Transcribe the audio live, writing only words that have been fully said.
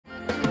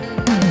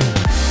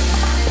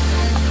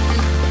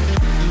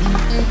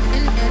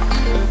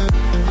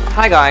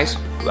Hi guys,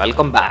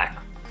 welcome back.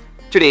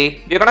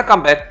 Today we are going to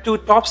compare two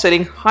top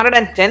selling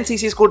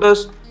 110cc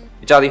scooters,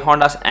 which are the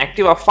Honda's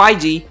Activa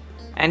 5G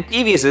and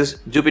TVS's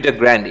Jupiter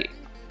Grande.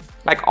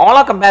 Like all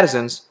our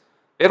comparisons,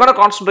 we are going to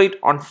concentrate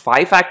on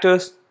 5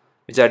 factors,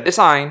 which are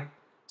design,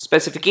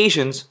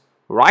 specifications,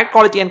 ride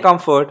quality and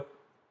comfort,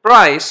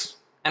 price,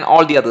 and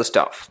all the other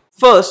stuff.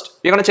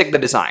 First, we are going to check the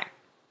design.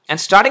 And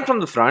starting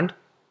from the front,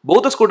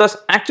 both the scooters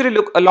actually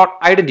look a lot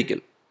identical.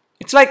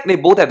 It's like they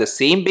both have the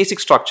same basic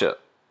structure.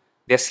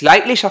 They are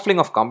slightly shuffling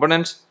of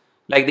components,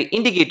 like the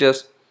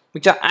indicators,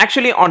 which are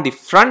actually on the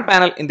front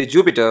panel in the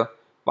Jupiter,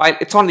 while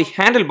it's on the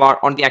handlebar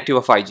on the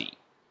Activa 5G.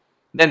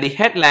 Then the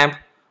headlamp,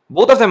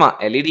 both of them are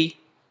LED,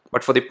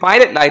 but for the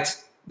pilot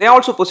lights, they are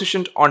also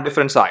positioned on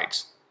different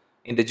sides.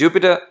 In the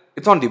Jupiter,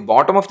 it's on the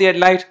bottom of the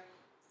headlight,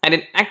 and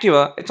in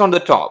Activa, it's on the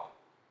top.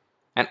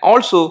 And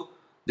also,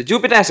 the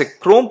Jupiter has a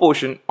chrome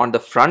portion on the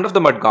front of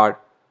the mudguard,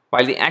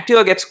 while the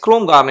Activa gets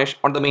chrome garnish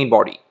on the main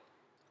body.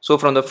 So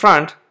from the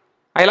front,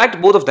 I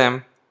liked both of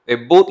them. They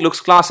both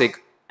looks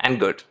classic and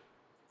good.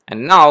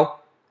 And now,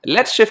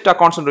 let's shift our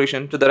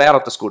concentration to the rear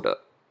of the scooter.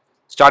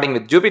 Starting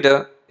with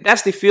Jupiter, it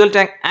has the fuel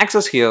tank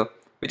access here,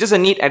 which is a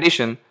neat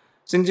addition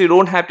since you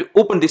don't have to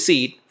open the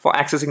seat for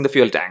accessing the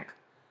fuel tank.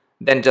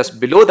 Then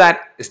just below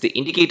that is the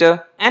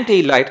indicator and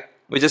tail light,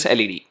 which is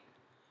LED.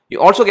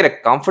 You also get a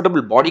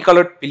comfortable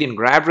body-colored pillion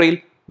grab rail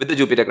with the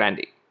Jupiter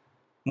Grande.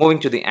 Moving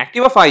to the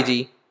Activa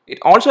 5G, it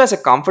also has a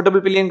comfortable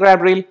pillion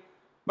grab rail,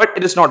 but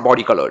it is not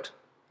body-colored.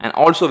 And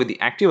also with the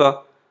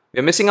Activa, we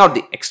are missing out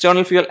the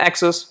external fuel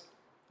access,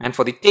 and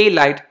for the tail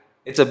light,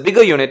 it's a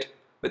bigger unit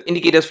with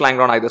indicators flying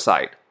around either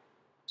side.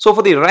 So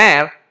for the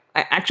rear,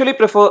 I actually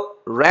prefer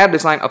rear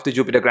design of the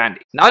Jupiter Grande.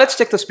 Now let's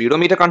check the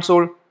speedometer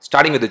console,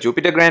 starting with the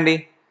Jupiter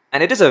Grande,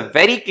 and it is a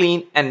very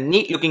clean and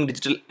neat looking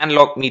digital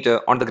analog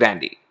meter on the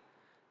Grande.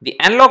 The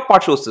analog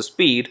part shows the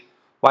speed,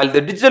 while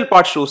the digital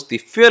part shows the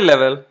fuel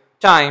level,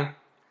 time,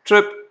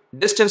 trip,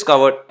 distance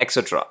covered,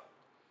 etc.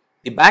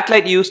 The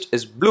backlight used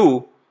is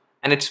blue,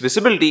 and its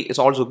visibility is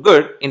also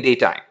good in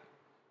daytime.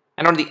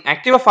 And on the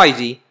Activa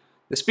 5G,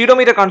 the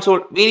speedometer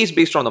console varies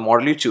based on the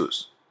model you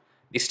choose.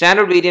 The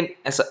standard variant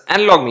has an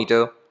analog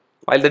meter,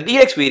 while the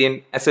DX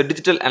variant has a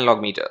digital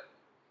analog meter.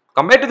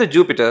 Compared to the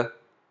Jupiter,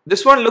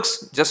 this one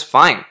looks just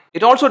fine.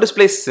 It also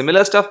displays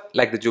similar stuff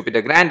like the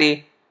Jupiter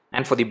Grande,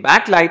 and for the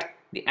backlight,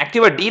 the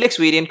Activa DX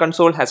variant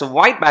console has a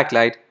white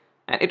backlight,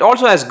 and it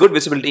also has good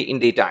visibility in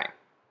daytime.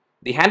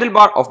 The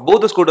handlebar of both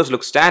the scooters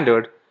looks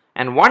standard,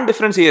 and one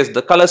difference here is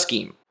the color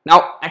scheme.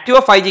 Now,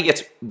 Activa 5G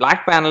gets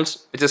black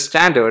panels, which is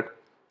standard,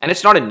 and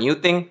it's not a new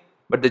thing,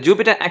 but the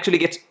Jupiter actually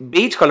gets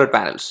beige colored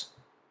panels.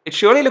 It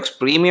surely looks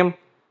premium,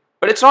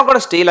 but it's not going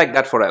to stay like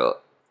that forever.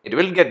 It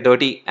will get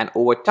dirty, and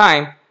over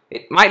time,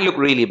 it might look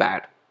really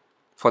bad.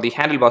 For the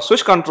handlebar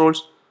switch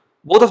controls,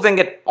 both of them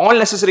get all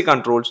necessary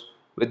controls,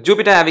 with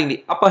Jupiter having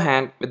the upper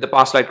hand with the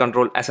pass light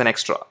control as an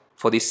extra.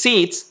 For the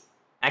seats,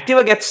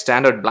 Activa gets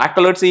standard black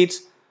colored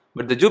seats,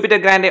 but the Jupiter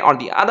Grande on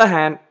the other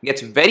hand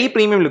gets very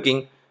premium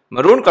looking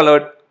maroon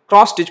colored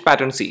cross-stitch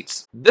pattern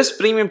seats. This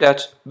premium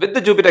touch with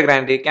the Jupiter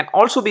Grande can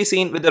also be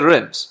seen with the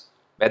rims,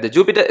 where the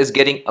Jupiter is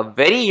getting a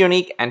very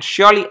unique and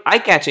surely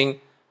eye-catching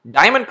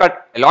diamond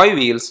cut alloy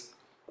wheels,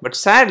 but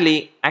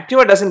sadly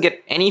Activa doesn't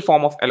get any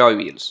form of alloy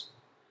wheels.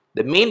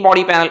 The main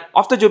body panel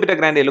of the Jupiter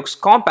Grande looks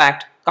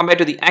compact compared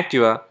to the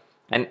Activa,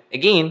 and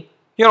again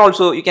here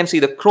also you can see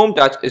the chrome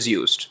touch is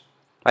used,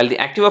 while the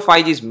Activa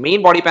 5G's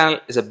main body panel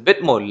is a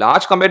bit more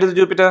large compared to the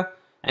Jupiter,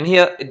 and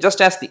here it just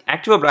has the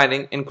Activa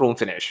branding in chrome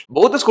finish.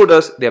 Both the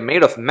scooters, they are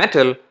made of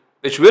metal,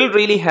 which will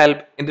really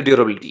help in the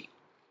durability.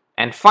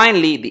 And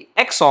finally, the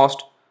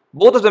exhaust,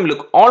 both of them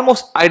look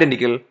almost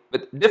identical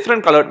with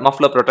different colored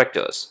muffler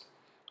protectors.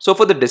 So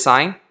for the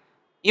design,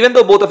 even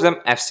though both of them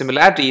have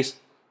similarities,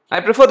 I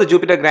prefer the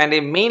Jupiter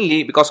Grande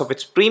mainly because of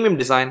its premium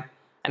design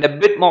and a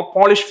bit more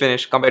polished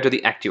finish compared to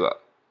the Activa.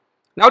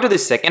 Now to the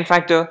second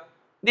factor,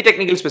 the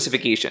technical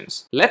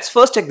specifications. Let's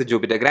first check the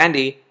Jupiter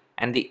Grande,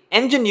 and the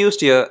engine used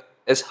here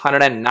is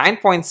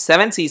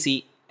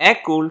 109.7cc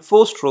air-cooled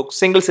 4-stroke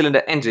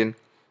single-cylinder engine,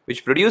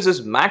 which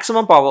produces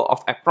maximum power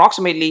of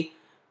approximately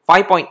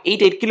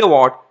 5.88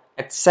 kW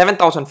at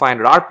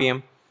 7,500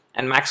 rpm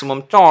and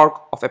maximum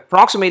torque of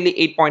approximately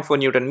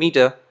 8.4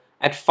 Nm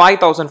at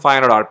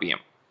 5,500 rpm.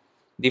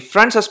 The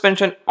front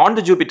suspension on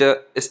the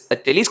Jupiter is a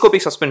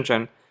telescopic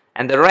suspension,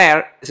 and the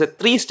rear is a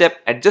 3-step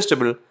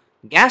adjustable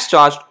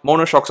gas-charged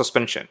monoshock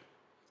suspension.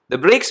 The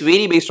brakes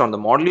vary based on the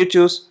model you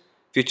choose.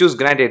 If you choose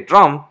Grande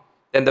drum,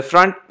 then the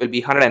front will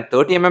be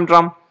 130mm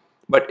drum,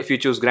 but if you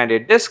choose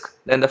Grande disc,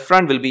 then the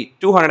front will be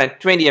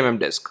 220mm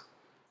disc.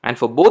 And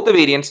for both the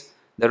variants,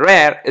 the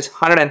rear is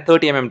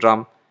 130mm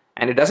drum,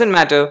 and it doesn't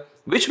matter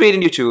which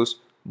variant you choose,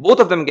 both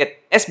of them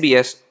get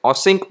SBS or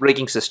sync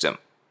braking system.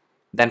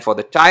 Then for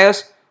the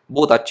tires,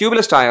 both are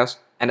tubeless tires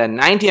and are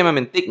 90mm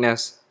in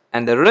thickness,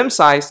 and the rim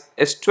size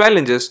is 12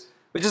 inches,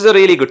 which is a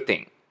really good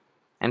thing.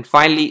 And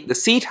finally, the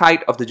seat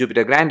height of the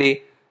Jupiter Grande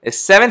is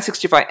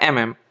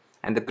 765mm,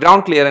 and the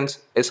ground clearance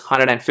is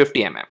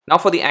 150mm. Now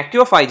for the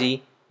Activa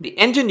 5G, the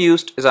engine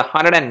used is a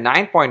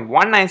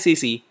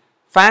 109.19cc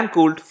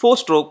fan-cooled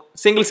 4-stroke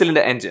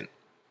single-cylinder engine.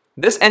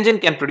 This engine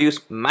can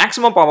produce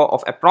maximum power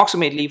of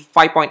approximately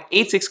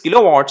 5.86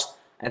 kilowatts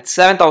at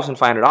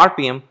 7,500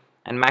 rpm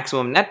and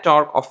maximum net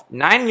torque of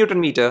 9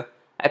 Nm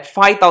at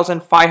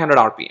 5,500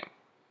 rpm.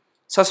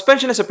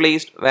 Suspension is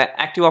placed where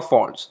Activa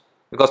falls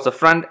because the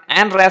front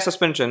and rear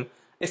suspension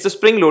is the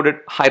spring-loaded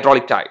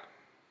hydraulic type.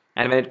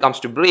 And when it comes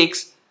to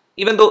brakes,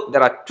 even though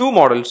there are two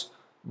models,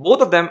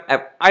 both of them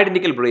have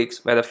identical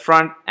brakes where the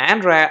front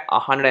and rear are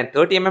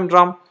 130 mm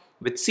drum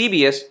with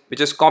CBS,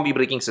 which is combi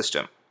braking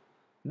system.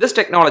 This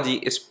technology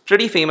is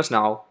pretty famous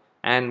now,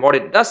 and what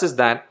it does is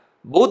that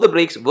both the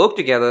brakes work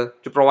together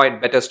to provide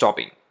better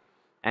stopping.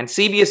 And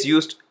CBS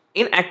used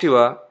in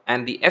Activa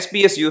and the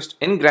SBS used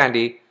in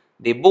Grande,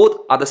 they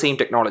both are the same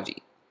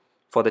technology.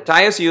 For the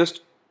tires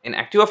used in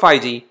Activa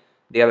 5G,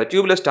 they are the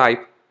tubeless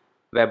type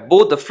where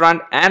both the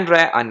front and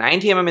rear are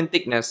 90 mm in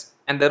thickness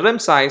and the rim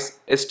size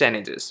is 10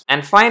 inches.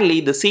 And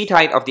finally, the seat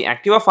height of the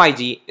Activa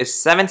 5G is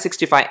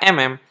 765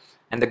 mm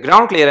and the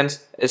ground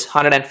clearance is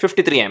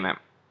 153 mm.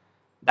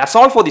 That's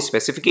all for the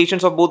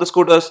specifications of both the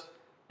scooters.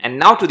 And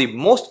now to the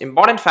most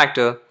important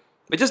factor,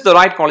 which is the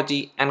ride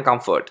quality and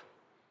comfort.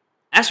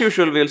 As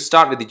usual, we'll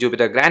start with the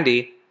Jupiter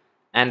Grande,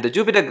 and the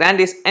Jupiter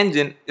Grande's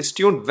engine is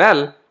tuned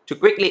well to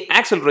quickly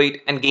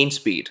accelerate and gain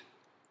speed.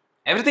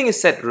 Everything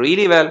is set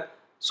really well,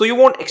 so you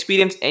won't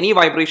experience any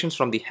vibrations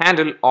from the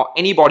handle or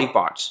any body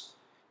parts.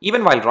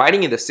 Even while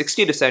riding in the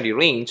 60 to 70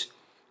 range,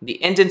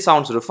 the engine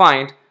sounds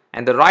refined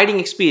and the riding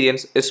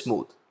experience is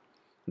smooth.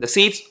 The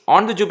seats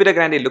on the Jupiter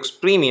Grande looks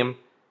premium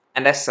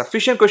and has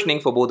sufficient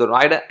cushioning for both the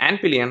rider and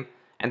pillion,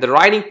 and the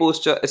riding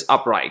posture is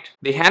upright.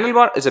 The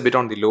handlebar is a bit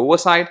on the lower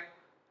side,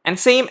 and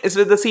same is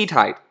with the seat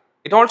height.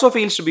 It also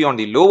feels to be on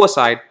the lower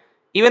side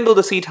even though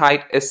the seat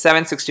height is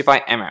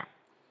 765 mm.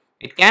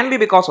 It can be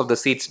because of the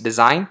seat's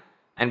design,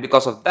 and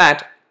because of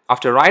that,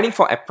 after riding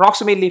for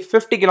approximately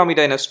 50 km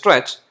in a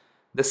stretch,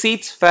 the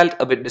seats felt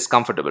a bit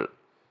discomfortable.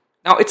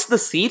 Now it's the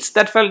seats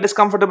that felt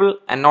discomfortable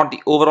and not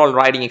the overall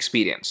riding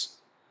experience.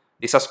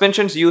 The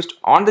suspensions used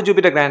on the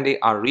Jupiter Grande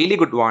are really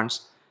good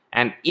ones,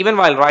 and even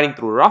while riding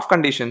through rough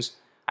conditions,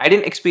 I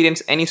didn't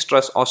experience any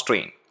stress or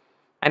strain.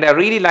 And I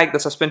really like the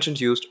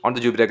suspensions used on the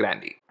Jupiter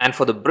Grande. And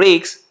for the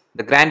brakes,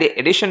 the Grande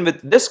edition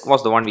with disc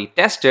was the one we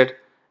tested,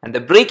 and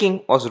the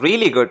braking was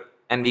really good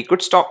and we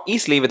could stop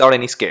easily without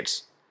any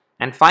skids.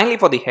 And finally,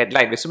 for the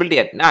headlight visibility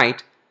at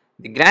night,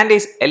 the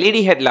Grande's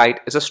LED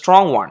headlight is a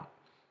strong one.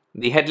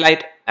 The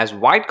headlight has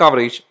wide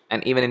coverage,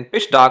 and even in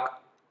pitch dark,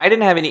 I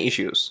didn't have any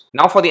issues.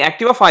 Now for the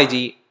Activa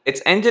 5G,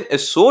 its engine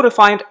is so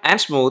refined and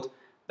smooth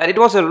that it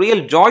was a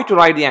real joy to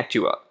ride the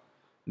Activa.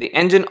 The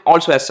engine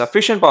also has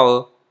sufficient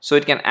power, so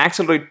it can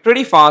accelerate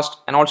pretty fast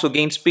and also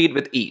gain speed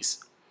with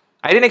ease.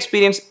 I didn't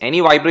experience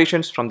any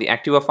vibrations from the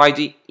Activa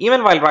 5G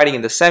even while riding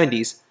in the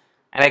 70s,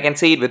 and I can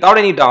say it without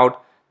any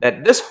doubt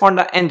that this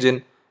Honda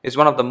engine is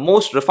one of the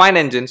most refined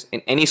engines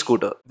in any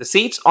scooter. The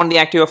seats on the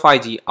Activa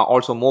 5G are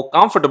also more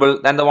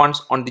comfortable than the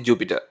ones on the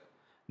Jupiter.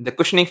 The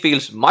cushioning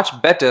feels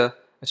much better,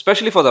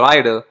 especially for the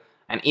rider,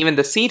 and even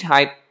the seat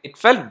height, it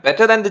felt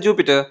better than the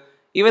Jupiter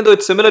even though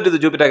it's similar to the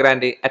Jupiter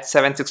Grande at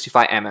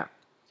 765 mm.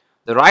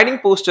 The riding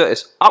posture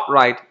is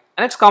upright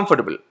and it's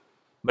comfortable,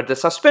 but the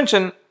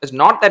suspension is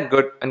not that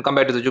good when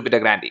compared to the Jupiter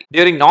Grande.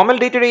 During normal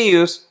day-to-day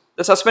use,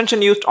 the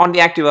suspension used on the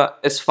Activa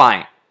is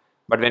fine,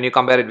 but when you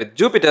compare it with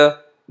Jupiter,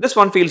 this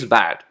one feels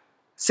bad.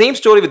 Same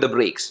story with the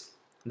brakes.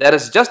 There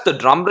is just the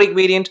drum brake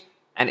variant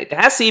and it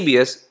has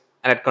CBS,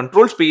 and at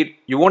control speed,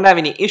 you won't have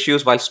any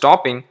issues while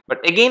stopping,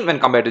 but again when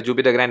compared to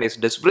Jupiter Grande's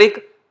disc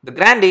brake, the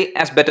Grande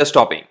has better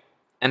stopping.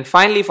 And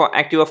finally, for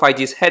Activa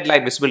 5G's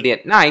headlight visibility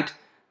at night,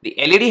 the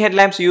LED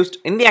headlamps used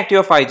in the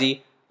Activa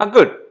 5G are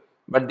good,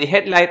 but the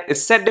headlight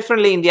is set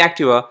differently in the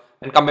Activa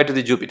when compared to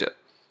the Jupiter.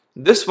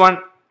 This one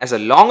has a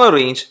longer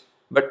range,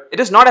 but it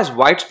is not as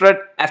widespread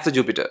as the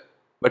Jupiter.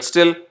 But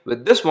still,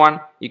 with this one,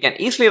 you can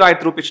easily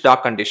ride through pitch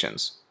dark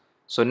conditions.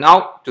 So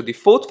now to the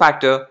fourth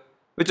factor,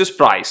 which is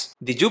price.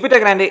 The Jupiter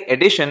Grande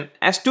edition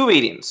has two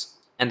variants,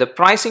 and the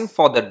pricing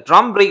for the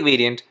drum brake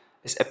variant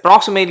is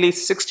approximately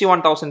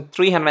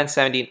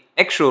 61,317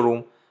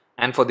 ex-showroom,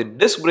 and for the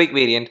disc brake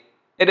variant,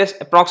 it is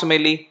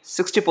approximately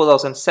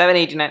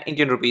 64,789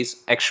 Indian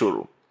rupees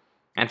ex-showroom.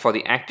 And for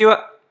the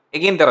Activa,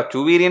 again there are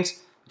two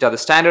variants, which are the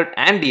standard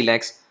and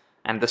deluxe,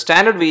 and the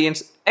standard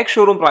variant's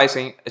ex-showroom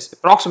pricing is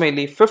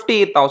approximately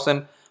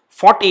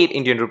 58,048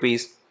 Indian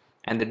rupees,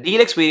 and the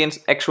deluxe variant's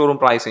ex-showroom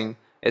pricing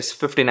is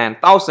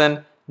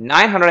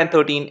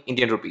 59,913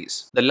 Indian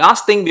rupees. The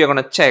last thing we are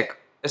going to check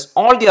is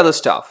all the other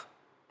stuff,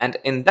 and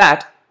in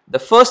that, the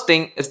first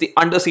thing is the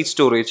underseat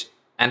storage,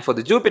 and for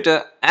the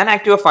Jupiter and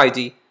Activa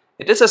 5G,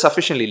 it is a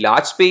sufficiently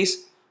large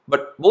space,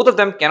 but both of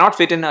them cannot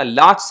fit in a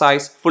large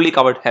size fully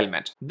covered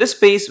helmet. This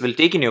space will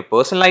take in your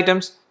personal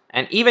items,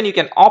 and even you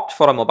can opt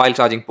for a mobile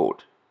charging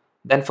port.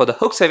 Then for the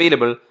hooks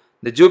available,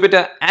 the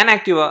Jupiter and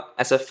Activa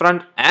has a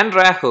front and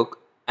rear hook,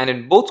 and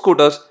in both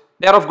scooters,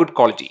 they are of good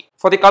quality.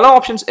 For the color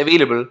options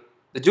available,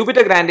 the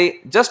Jupiter Grande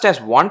just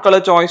has one color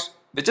choice,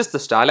 which is the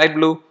Starlight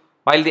Blue,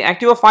 while the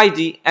Activa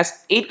 5G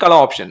has 8 color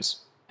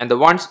options, and the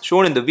ones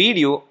shown in the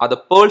video are the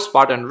Pearl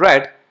Spartan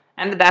Red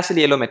and the Dazzle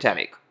Yellow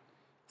Metallic.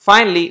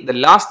 Finally, the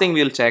last thing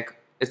we'll check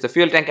is the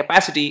fuel tank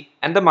capacity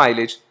and the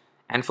mileage,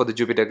 and for the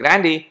Jupiter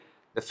Grande,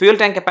 the fuel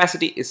tank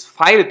capacity is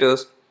 5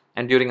 liters,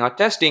 and during our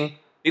testing,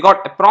 we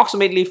got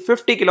approximately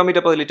 50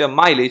 km per liter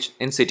mileage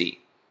in city.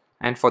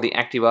 And for the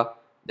Activa,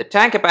 the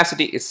tank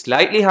capacity is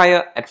slightly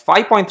higher at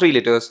 5.3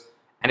 liters,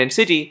 and in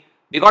city,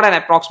 we got an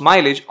approx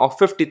mileage of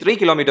 53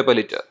 km per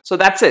liter. So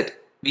that's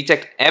it. We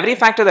checked every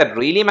factor that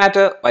really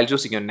matter while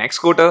choosing your next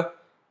scooter,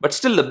 but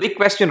still the big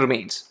question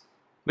remains.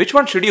 Which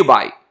one should you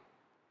buy?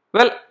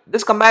 Well,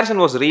 this comparison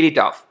was really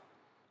tough.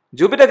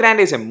 Jupiter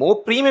Grande is a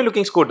more premium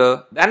looking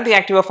scooter than the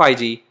Activa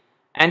 5G,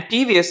 and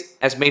TVS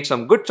has made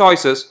some good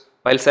choices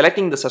while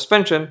selecting the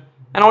suspension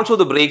and also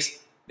the brakes.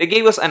 They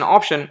gave us an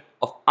option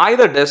of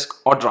either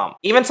disc or drum.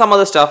 Even some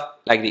other stuff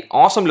like the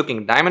awesome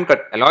looking diamond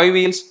cut alloy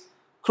wheels,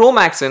 chrome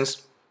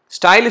accents,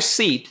 stylish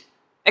seat,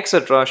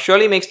 etc.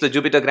 surely makes the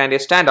Jupiter Grande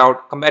stand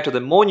out compared to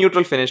the more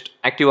neutral finished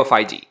Activa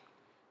 5G.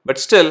 But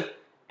still,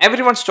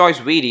 everyone's choice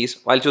varies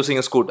while choosing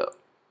a scooter.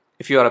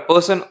 If you are a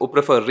person who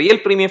prefer real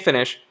premium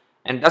finish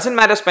and doesn't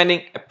matter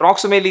spending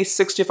approximately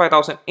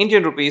 65,000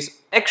 Indian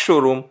rupees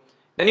ex-showroom,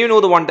 then you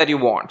know the one that you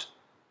want.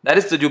 That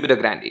is the Jupiter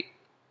Grande.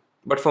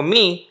 But for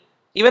me,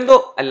 even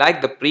though I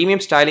like the premium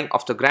styling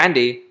of the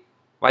Grande,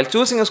 while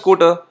choosing a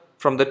scooter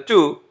from the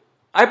two,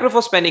 I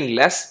prefer spending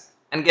less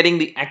and getting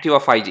the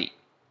Activa 5G.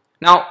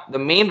 Now, the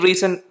main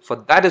reason for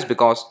that is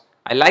because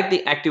I like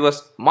the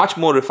Activa's much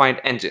more refined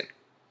engine.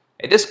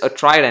 It is a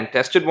tried and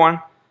tested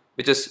one,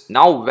 which is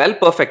now well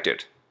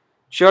perfected.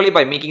 Surely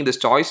by making this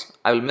choice,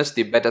 I will miss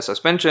the better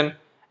suspension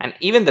and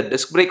even the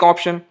disc brake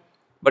option.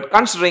 But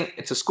considering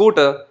it's a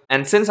scooter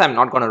and since I'm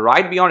not going to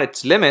ride beyond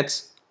its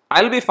limits,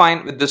 I'll be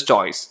fine with this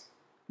choice.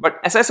 But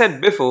as I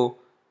said before,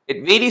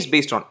 it varies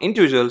based on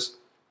individuals,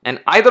 and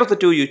either of the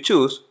two you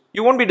choose,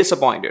 you won't be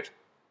disappointed.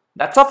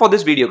 That's all for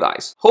this video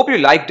guys. Hope you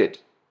liked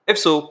it. If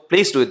so,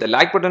 please do hit the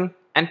like button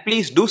and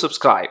please do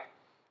subscribe.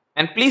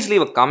 And please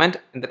leave a comment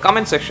in the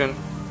comment section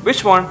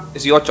which one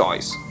is your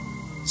choice.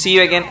 See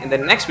you again in the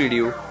next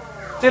video.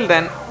 Till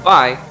then,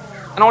 bye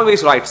and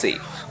always ride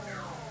safe.